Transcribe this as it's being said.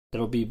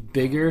It'll be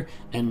bigger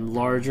and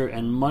larger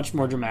and much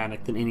more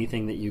dramatic than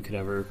anything that you could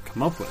ever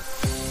come up with.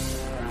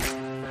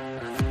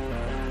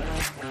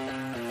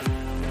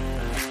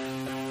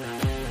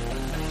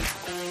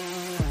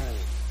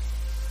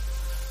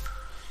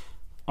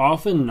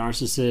 Often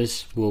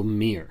narcissists will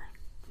mirror.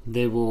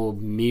 They will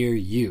mirror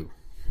you.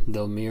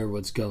 They'll mirror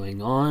what's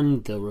going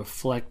on. They'll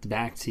reflect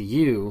back to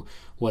you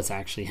what's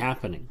actually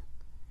happening.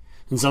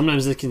 And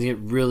sometimes it can get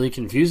really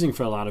confusing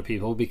for a lot of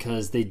people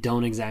because they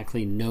don't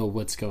exactly know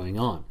what's going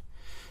on.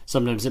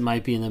 Sometimes it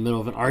might be in the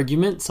middle of an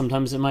argument.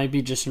 Sometimes it might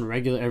be just in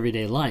regular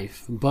everyday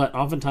life. But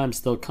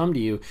oftentimes they'll come to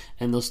you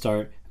and they'll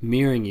start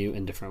mirroring you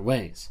in different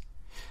ways.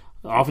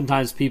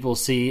 Oftentimes people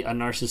see a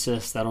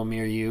narcissist that'll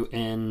mirror you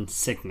in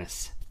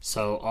sickness.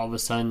 So all of a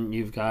sudden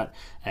you've got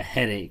a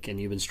headache and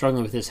you've been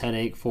struggling with this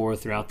headache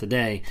throughout the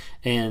day,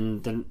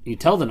 and then you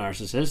tell the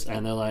narcissist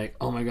and they're like,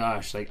 oh my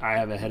gosh, like I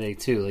have a headache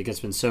too, like it's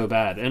been so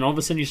bad. And all of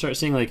a sudden you start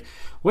seeing like,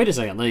 wait a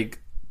second, like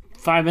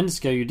 5 minutes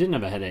ago you didn't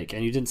have a headache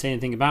and you didn't say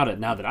anything about it.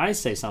 Now that I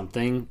say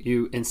something,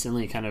 you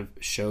instantly kind of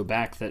show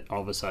back that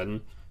all of a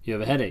sudden you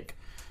have a headache.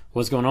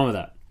 What's going on with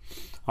that?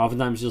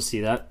 Oftentimes you'll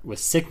see that with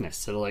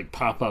sickness. It'll like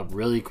pop up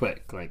really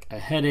quick, like a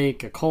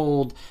headache, a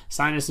cold,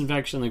 sinus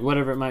infection, like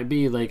whatever it might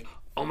be, like,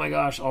 oh my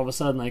gosh, all of a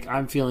sudden, like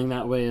I'm feeling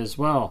that way as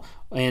well.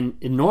 And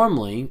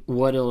normally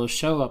what it'll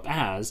show up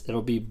as,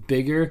 it'll be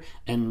bigger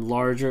and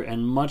larger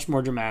and much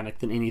more dramatic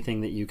than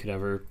anything that you could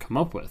ever come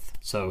up with.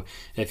 So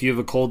if you have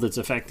a cold that's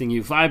affecting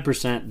you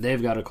 5%,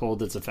 they've got a cold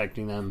that's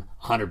affecting them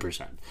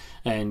 100%.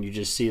 And you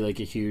just see like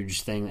a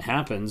huge thing that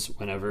happens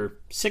whenever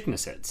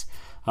sickness hits.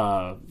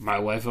 My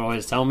wife would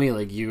always tell me,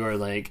 like, you are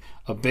like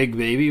a big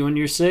baby when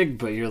you're sick,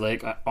 but you're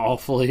like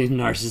awfully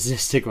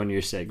narcissistic when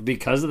you're sick,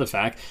 because of the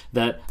fact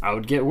that I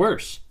would get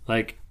worse.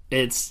 Like,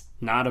 it's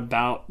not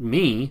about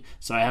me,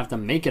 so I have to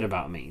make it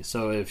about me.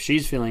 So if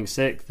she's feeling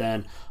sick,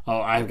 then,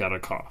 oh, I've got a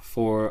cough,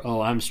 or, oh,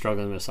 I'm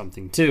struggling with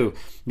something too,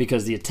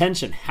 because the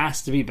attention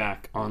has to be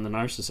back on the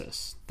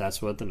narcissist.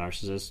 That's what the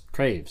narcissist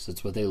craves.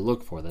 That's what they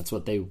look for. That's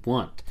what they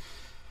want.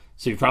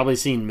 So you've probably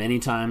seen many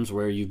times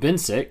where you've been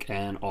sick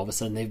and all of a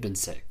sudden they've been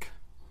sick.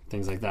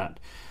 Things like that.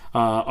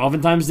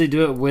 Oftentimes they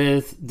do it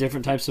with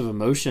different types of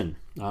emotion,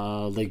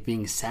 like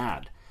being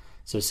sad.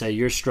 So say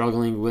you're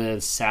struggling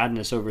with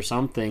sadness over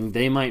something,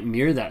 they might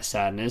mirror that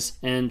sadness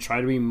and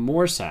try to be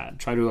more sad,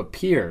 try to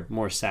appear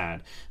more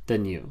sad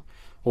than you.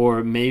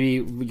 Or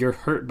maybe you're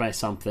hurt by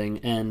something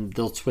and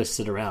they'll twist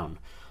it around.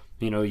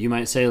 You know, you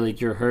might say like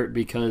you're hurt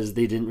because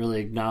they didn't really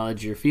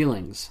acknowledge your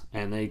feelings,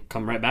 and they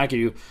come right back at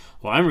you,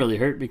 well, I'm really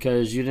hurt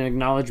because you didn't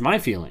acknowledge my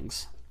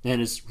feelings.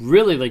 And it's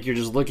really like you're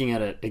just looking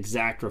at an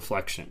exact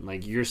reflection.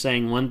 Like you're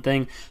saying one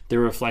thing, they're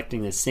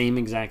reflecting the same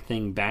exact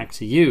thing back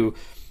to you,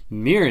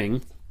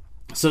 mirroring,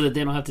 so that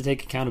they don't have to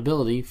take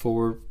accountability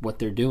for what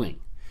they're doing.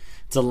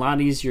 It's a lot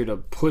easier to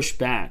push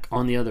back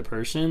on the other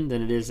person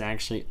than it is to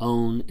actually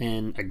own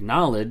and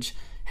acknowledge,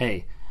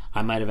 hey,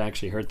 I might have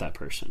actually hurt that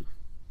person.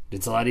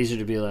 It's a lot easier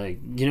to be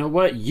like, you know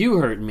what, you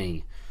hurt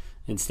me,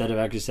 instead of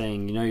actually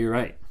saying, you know, you're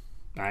right.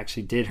 I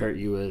actually did hurt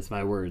you with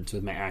my words,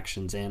 with my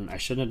actions, and I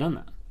shouldn't have done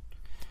that.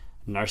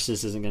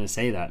 Narcissist isn't going to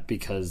say that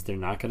because they're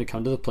not going to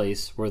come to the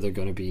place where they're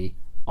going to be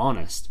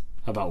honest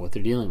about what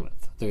they're dealing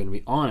with. They're going to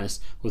be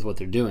honest with what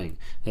they're doing,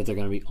 that they're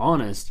going to be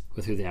honest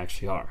with who they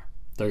actually are.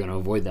 They're going to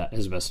avoid that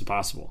as best as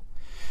possible.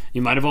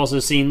 You might have also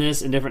seen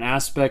this in different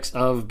aspects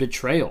of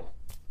betrayal,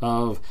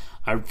 of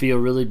I feel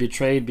really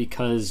betrayed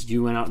because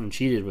you went out and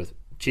cheated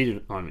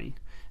on me.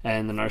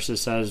 And the narcissist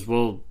says,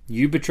 well,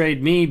 you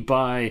betrayed me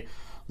by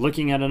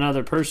looking at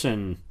another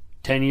person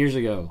 10 years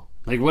ago.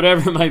 Like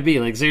whatever it might be.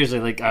 Like seriously,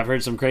 like I've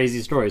heard some crazy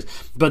stories.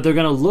 But they're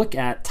going to look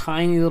at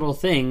tiny little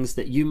things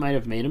that you might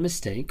have made a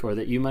mistake, or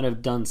that you might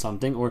have done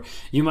something, or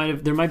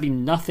there might be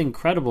nothing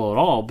credible at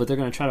all, but they're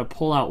going to try to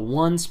pull out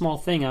one small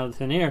thing out of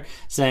thin air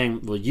saying,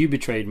 well, you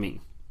betrayed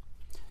me.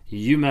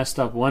 You messed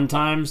up one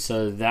time,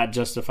 so that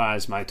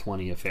justifies my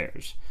 20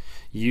 affairs.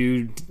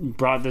 You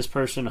brought this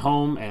person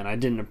home and I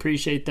didn't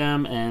appreciate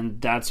them,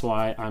 and that's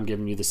why I'm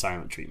giving you the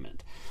silent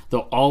treatment.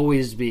 There'll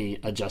always be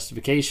a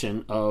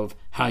justification of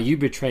how you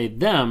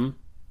betrayed them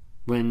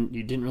when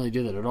you didn't really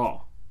do that at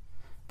all.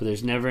 But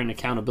there's never an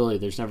accountability.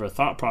 There's never a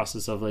thought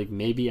process of like,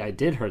 maybe I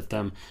did hurt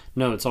them.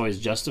 No, it's always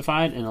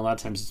justified, and a lot of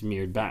times it's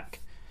mirrored back.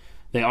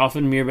 They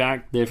often mirror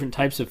back different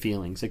types of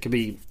feelings. It could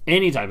be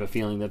any type of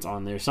feeling that's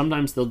on there.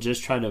 Sometimes they'll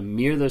just try to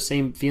mirror those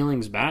same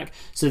feelings back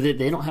so that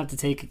they don't have to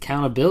take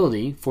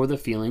accountability for the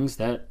feelings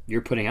that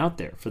you're putting out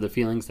there, for the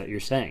feelings that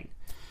you're saying.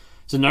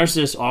 So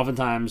narcissists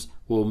oftentimes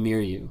will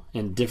mirror you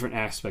in different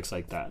aspects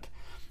like that.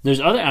 There's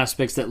other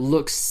aspects that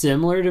look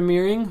similar to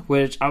mirroring,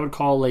 which I would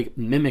call like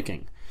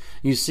mimicking.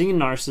 You see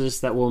narcissists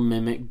that will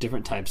mimic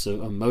different types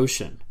of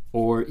emotion,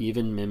 or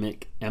even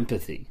mimic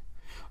empathy.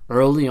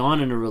 Early on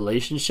in a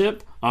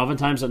relationship,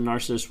 oftentimes a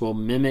narcissist will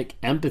mimic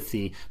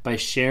empathy by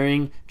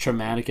sharing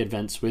traumatic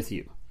events with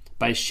you,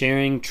 by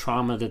sharing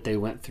trauma that they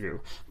went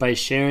through, by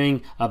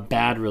sharing a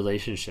bad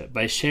relationship,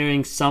 by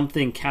sharing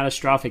something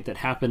catastrophic that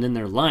happened in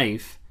their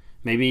life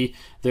Maybe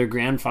their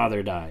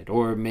grandfather died,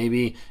 or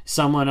maybe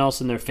someone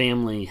else in their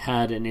family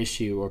had an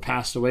issue or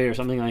passed away or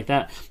something like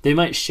that. They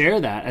might share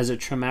that as a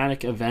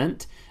traumatic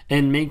event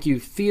and make you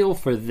feel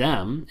for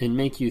them and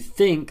make you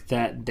think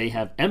that they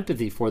have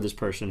empathy for this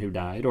person who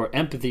died or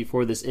empathy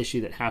for this issue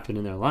that happened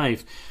in their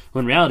life,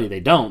 when in reality they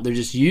don't. They're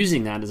just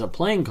using that as a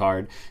playing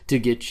card to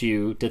get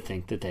you to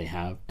think that they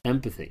have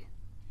empathy.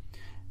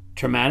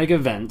 Traumatic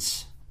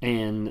events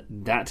and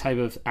that type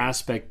of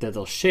aspect that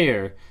they'll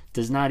share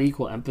does not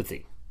equal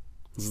empathy.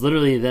 It's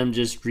literally them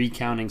just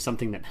recounting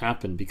something that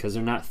happened because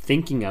they're not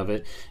thinking of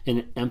it in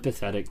an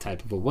empathetic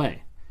type of a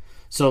way.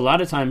 So a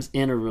lot of times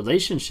in a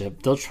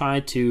relationship, they'll try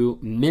to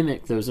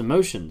mimic those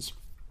emotions,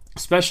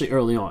 especially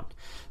early on.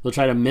 They'll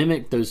try to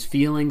mimic those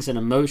feelings and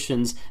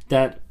emotions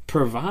that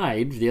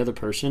provide the other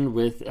person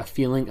with a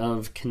feeling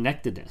of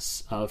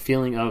connectedness, a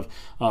feeling of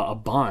a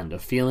bond, a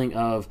feeling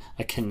of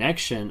a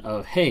connection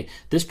of, hey,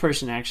 this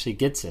person actually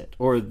gets it,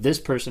 or this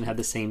person had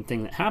the same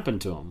thing that happened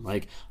to them.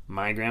 Like,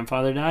 my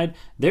grandfather died,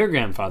 their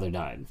grandfather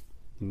died.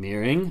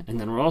 Mirroring, and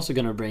then we're also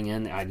going to bring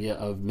in the idea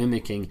of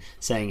mimicking,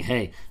 saying,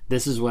 hey,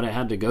 this is what I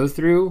had to go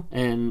through,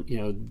 and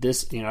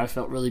I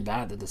felt really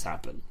bad that this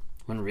happened.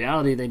 When in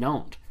reality, they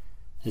don't.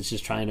 It's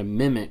just trying to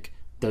mimic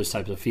those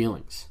types of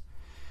feelings.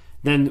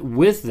 Then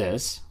with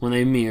this, when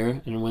they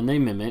mirror and when they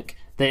mimic,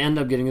 they end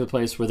up getting to the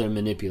place where they're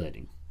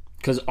manipulating.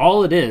 Because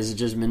all it is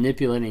just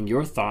manipulating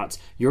your thoughts,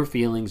 your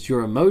feelings,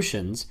 your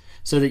emotions,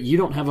 so that you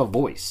don't have a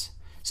voice,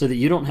 so that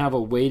you don't have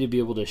a way to be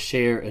able to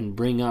share and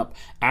bring up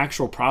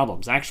actual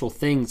problems, actual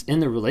things in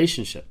the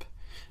relationship.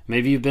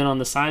 Maybe you've been on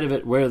the side of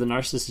it where the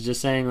narcissist is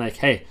just saying, like,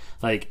 hey,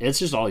 like, it's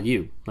just all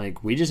you.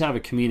 Like, we just have a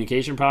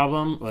communication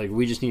problem. Like,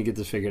 we just need to get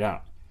this figured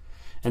out.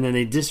 And then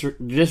they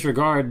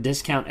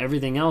discount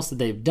everything else that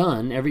they've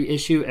done, every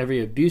issue,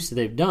 every abuse that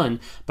they've done,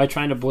 by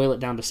trying to boil it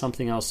down to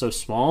something else so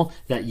small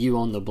that you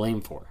own the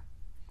blame for.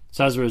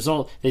 So as a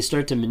result, they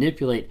start to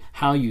manipulate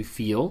how you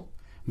feel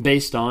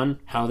based on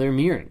how they're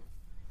mirroring.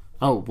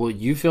 Oh, well,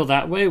 you feel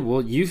that way?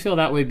 Well, you feel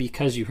that way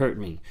because you hurt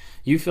me.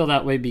 You feel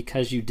that way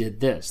because you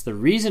did this. The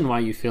reason why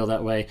you feel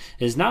that way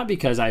is not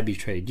because I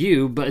betrayed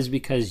you, but is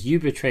because you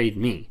betrayed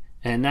me.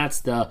 And that's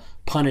the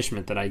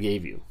punishment that I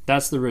gave you.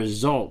 That's the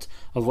result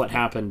of what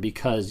happened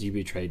because you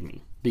betrayed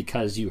me,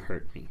 because you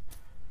hurt me.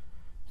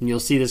 And you'll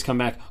see this come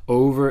back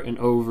over and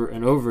over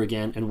and over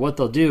again. And what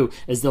they'll do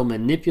is they'll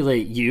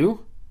manipulate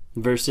you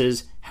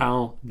versus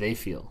how they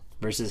feel,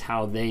 versus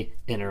how they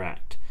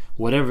interact.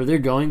 Whatever they're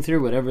going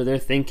through, whatever they're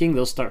thinking,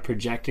 they'll start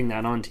projecting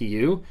that onto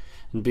you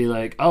and be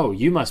like, oh,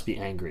 you must be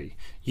angry.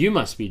 You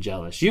must be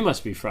jealous. You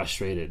must be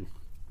frustrated.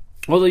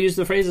 Well, they'll use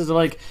the phrases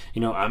like,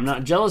 I'm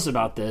not jealous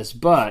about this,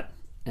 but,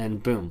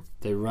 and boom,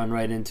 they run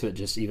right into it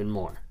just even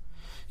more.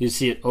 You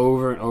see it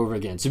over and over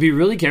again. So be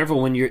really careful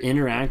when you're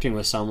interacting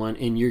with someone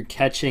and you're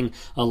catching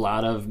a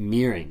lot of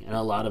mirroring and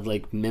a lot of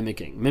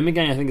mimicking.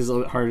 Mimicking, I think, is a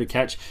little bit harder to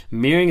catch.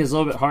 Mirroring is a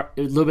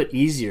little bit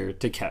easier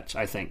to catch,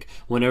 I think.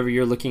 Whenever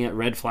you're looking at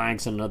red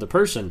flags in another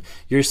person,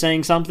 you're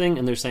saying something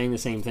and they're saying the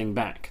same thing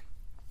back.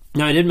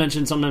 Now, I did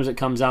mention sometimes it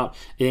comes out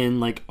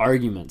in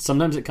arguments.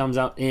 Sometimes it comes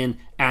out in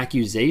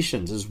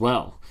accusations as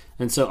well.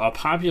 And so a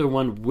popular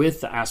one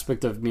with the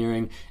aspect of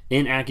mirroring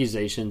in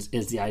accusations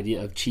is the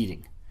idea of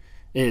cheating.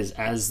 Is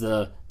as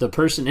the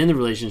person in the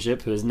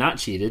relationship who is not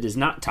cheated, is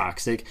not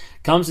toxic,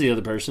 comes to the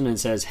other person and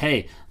says,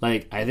 hey,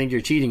 I think you're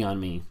cheating on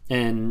me.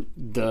 And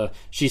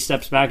she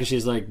steps back and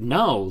she's like,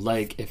 no,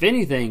 if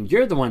anything,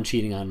 you're the one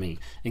cheating on me,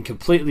 and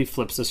completely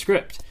flips the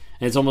script.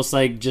 And it's almost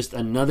like just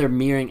another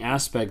mirroring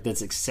aspect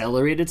that's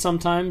accelerated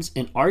sometimes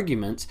in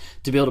arguments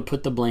to be able to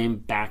put the blame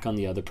back on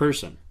the other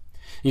person.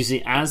 You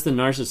see, as the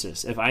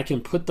narcissist, if I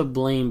can put the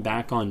blame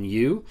back on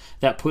you,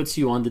 that puts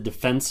you on the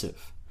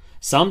defensive.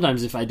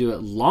 Sometimes if I do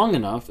it long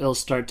enough, it'll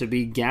start to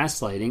be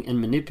gaslighting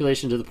and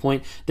manipulation to the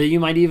point that you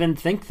might even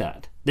think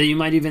that you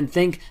might even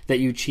think that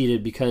you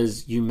cheated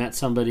because you met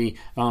somebody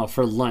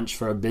for lunch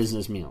for a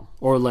business meal,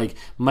 or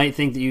might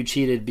think that you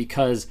cheated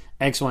because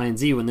X, Y, and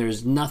Z when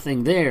there's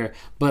nothing there.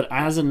 But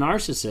as a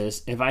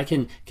narcissist, if I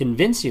can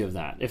convince you of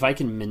that, if I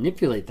can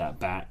manipulate that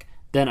back,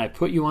 then I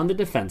put you on the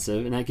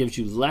defensive, and that gives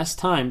you less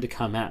time to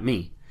come at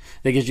me.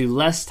 That gives you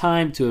less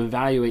time to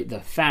evaluate the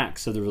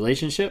facts of the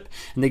relationship,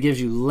 and that gives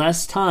you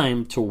less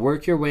time to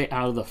work your way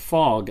out of the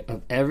fog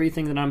of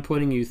everything that I'm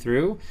putting you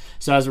through.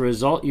 So as a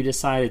result, you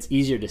decide it's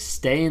easier to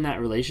stay in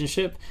that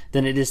relationship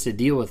than it is to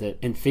deal with it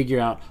and figure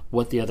out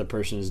what the other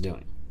person is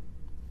doing.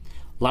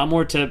 A lot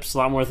more tips, a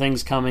lot more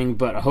things coming,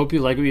 but I hope you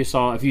like what you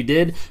saw. If you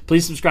did,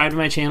 please subscribe to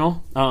my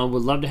channel.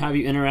 Would love to have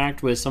you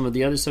interact with some of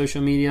the other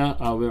social media.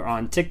 We're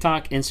on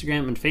TikTok,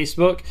 Instagram, and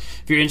Facebook.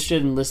 If you're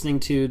interested in listening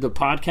to the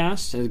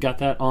podcast, I've got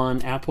that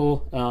on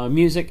Apple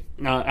Music,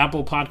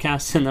 Apple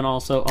Podcasts, and then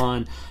also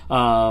on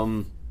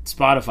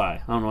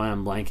Spotify. I don't know why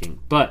I'm blanking.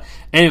 But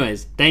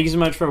anyways, thank you so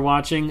much for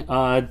watching.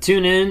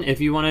 Tune in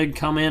if you want to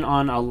come in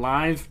on a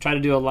live. Try to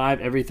do a live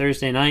every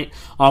Thursday night.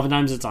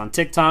 Oftentimes it's on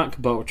TikTok,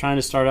 but we're trying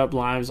to start up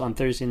lives on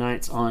Thursday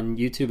nights on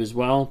YouTube as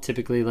well,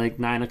 typically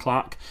 9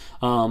 o'clock.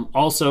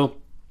 Also,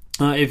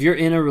 If you're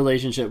in a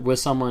relationship with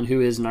someone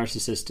who is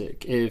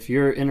narcissistic, if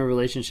you're in a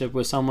relationship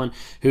with someone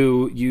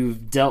who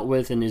you've dealt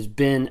with and has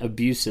been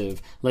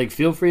abusive, like,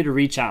 feel free to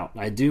reach out.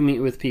 I do meet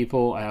with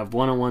people. I have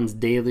one-on-ones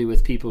daily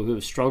with people who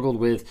have struggled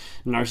with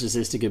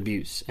narcissistic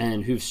abuse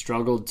and who've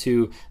struggled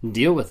to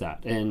deal with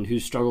that and who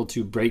struggled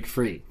to break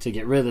free, to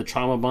get rid of the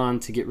trauma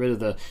bond, to get rid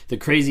of the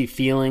crazy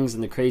feelings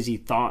and the crazy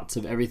thoughts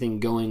of everything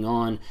going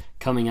on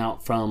coming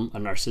out from a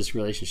narcissistic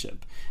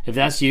relationship. If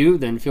that's you,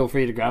 then feel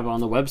free to grab it on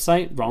the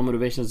website,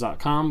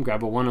 rawmotivations.com,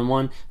 grab a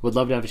one-on-one. Would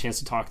love to have a chance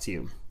to talk to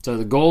you. So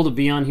the goal to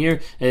be on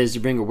here is to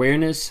bring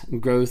awareness,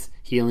 growth,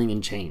 healing,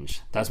 and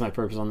change. That's my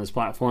purpose on this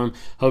platform.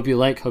 Hope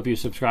you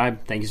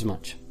subscribe. Thank you so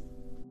much.